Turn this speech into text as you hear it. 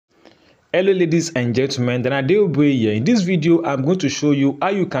Hello ladies and gentlemen, then Adeoboye here. In this video, I'm going to show you how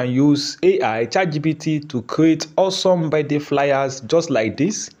you can use AI ChatGPT to create awesome birthday flyers just like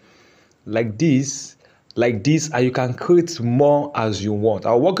this, and you can create more as you want.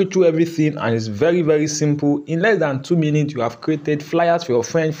 I'll walk you through everything and it's very simple. In less than 2 minutes, you have created flyers for your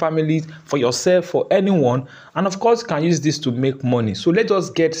friends, families, for yourself, for anyone, and of course, you can use this to make money. So let's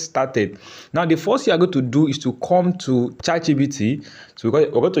just get started. Now, the first thing you're going to do is to come to ChatGPT. So we're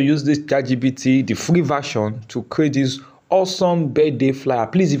going to use this ChatGPT, the free version, to create this awesome birthday flyer.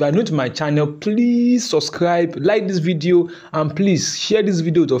 Please, if you are new to my channel, please subscribe, like this video, and please share this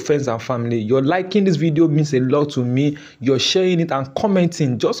video with your friends and family. Your liking this video means a lot to me. You're sharing it and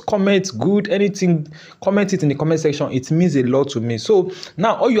commenting. Just comment good, anything, comment it in the comment section. It means a lot to me. So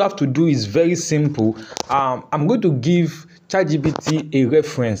now all you have to do is very simple. I'm going to give ChatGPT a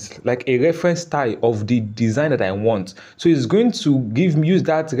reference, like a reference style of the design that I want. So it's going to use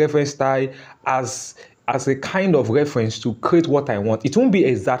that reference style as a kind of reference to create what I want. It won't be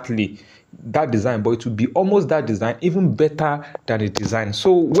exactly that design, but it will be almost that design, even better than the design.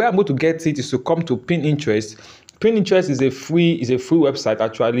 So where I'm going to get it is to come to Pinterest. Pinterest is a free website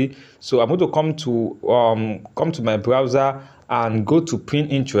actually. So I'm going to come to my browser and go to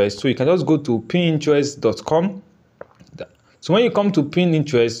Pinterest. So you can just go to pinterest.com. So when you come to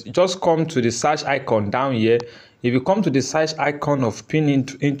Pinterest, you just come to the search icon down here. If you come to the search icon of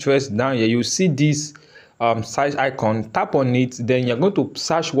Pinterest down here, you see this search icon. Tap on it, then you're going to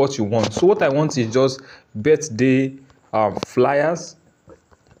search what you want. So what I want is just birthday flyers,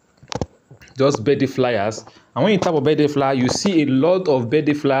 just birthday flyers. And when you tap on birthday flyer, you see a lot of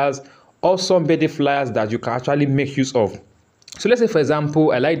birthday flyers, awesome birthday flyers that you can actually make use of. So let's say, for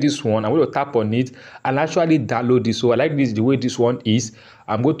example, I like this one. I'm going to tap on it and actually download this. So I like this the way this one is.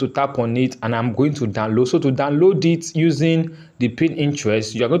 I'm going to tap on it and I'm going to download. So to download it using the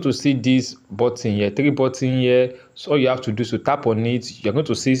Pinterest, you're going to see this button here, 3 button here. So all you have to do is to tap on it. You're going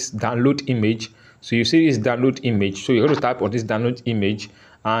to see download image. So you see this download image. So you're going to tap on this download image,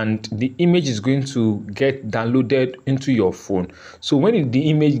 and the image is going to get downloaded into your phone. So when the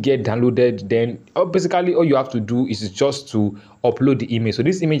image get downloaded, then basically all you have to do is just to upload the image. So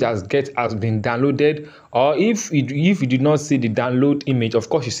this image has been downloaded, or if you did not see the download image, of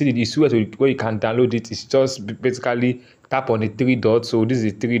course you see where you can download it. It's just basically tap on the 3 dots. So this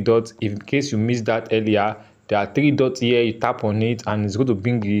is 3 dots. In case you missed that earlier, there are 3 dots here. You tap on it and it's going to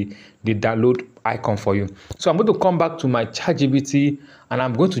bring the download icon for you. So I'm going to come back to my ChatGPT and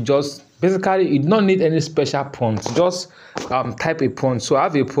I'm going to just basically, you don't need any special prompt. Just type a prompt. So I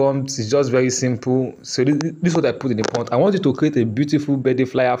have a prompt. It's just very simple. So this is what I put in the prompt. I want you to create a beautiful birthday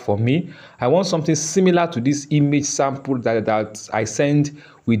flyer for me. I want something similar to this image sample that I send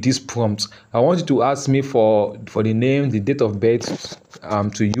with this prompt. I want you to ask me for the name, the date of birth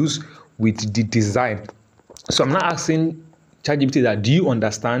to use with the design. So I'm not asking ChatGPT that, do you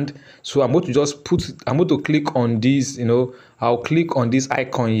understand? So I'm going to click on this, I'll click on this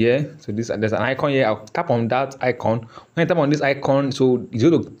icon here. So there's an icon here. I'll tap on that icon. When I tap on this icon, so it's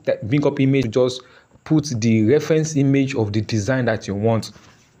going to bring up image. Just put the reference image of the design that you want.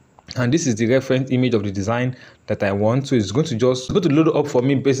 And this is the reference image of the design that I want. So it's going to load it up for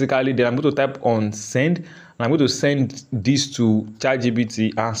me basically. Then I'm going to type on send, and I'm going to send this to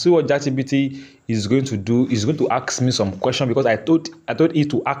ChatGPT and see what ChatGPT is going to do. Is going to ask me some question, because I told it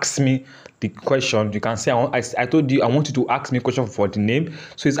to ask me the question. You can say I told you I want you to ask me a question for the name.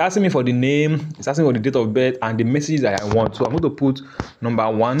 So it's asking me for the name, it's asking for the date of birth and the message that I want. So I'm going to put number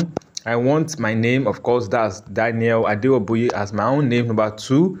 1. I want my name, of course, that's Daniel Adeoboye, as my own name. Number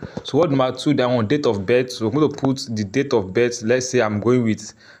 2. So what number 2? Then I want date of birth. So I'm going to put the date of birth. Let's say I'm going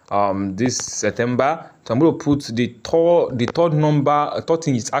with this September. So I'm going to put the third number. Third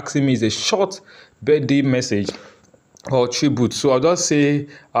thing it's asking me is a short birthday message or tribute. So I'll just say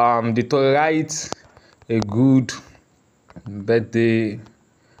write a good birthday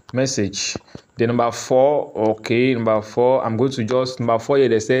message. Then number 4, okay, number 4, I'm going to just number 4 here.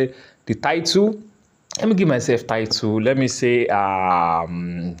 They say the title. Let me give myself title. Let me say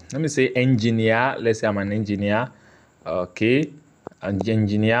engineer. Let's say I'm an engineer. Okay, an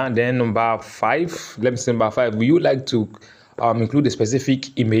engineer. Then number 5. Let me say number 5. Will you like to include a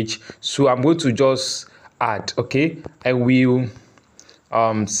specific image? So I'm going to just add. Okay, I will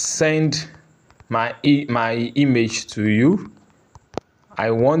send my image to you. I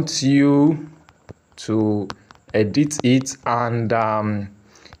want you to edit it and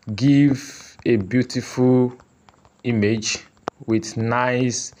give a beautiful image with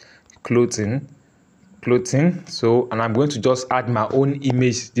nice clothing. So, and I'm going to just add my own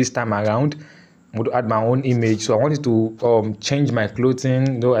image this time around. I'm going to add my own image. So I wanted to change my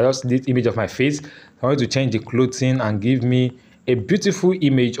clothing. You know, I just did image of my face. I wanted to change the clothing and give me a beautiful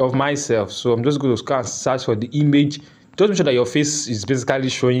image of myself. So I'm just going to go and search for the image. Just make sure that your face is basically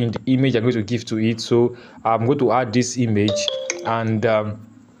showing the image I'm going to give to it. So I'm going to add this image, and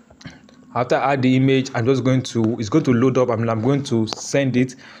after I add the image, it's going to load up, and I'm going to send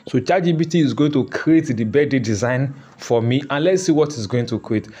it. So ChatGPT is going to create the birthday design for me, and let's see what it's going to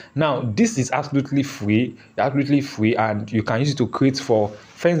create. Now, this is absolutely free, and you can use it to create for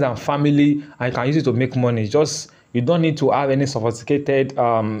friends and family, and you can use it to make money. Just, you don't need to have any sophisticated,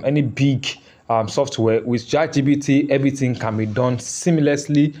 any big software. With ChatGPT, everything can be done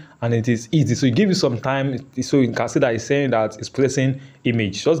seamlessly and it is easy. So you give you some time, so you can see that it's saying that it's processing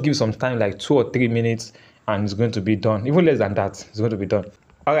image. Just give some time, like 2 or 3 minutes, and it's going to be done. Even less than that, it's going to be done.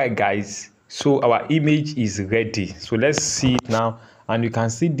 All right, guys. So our image is ready. So let's see it now. And you can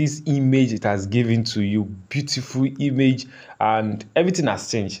see this image it has given to you. Beautiful image, and everything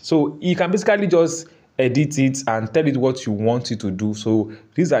has changed. So you can basically just edit it and tell it what you want it to do. So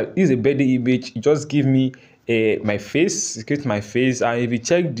this is a birthday image. You just give me my face, create my face, and if you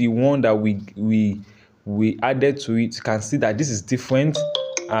check the one that we added to it, you can see that this is different,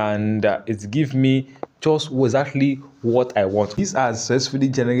 and it gives me just exactly what I want. This has successfully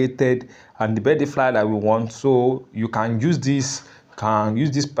generated and the birthday flyer that we want. So you can use this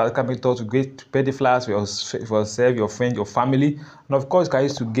particular method to create birthday flyers for yourself, your friends, your family, and of course,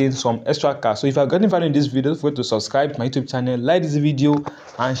 guys, to gain some extra cash. So if you are getting value in this video, don't forget to subscribe to my YouTube channel, like this video,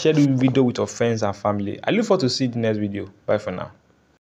 and share the video with your friends and family. I look forward to seeing you in the next video. Bye for now.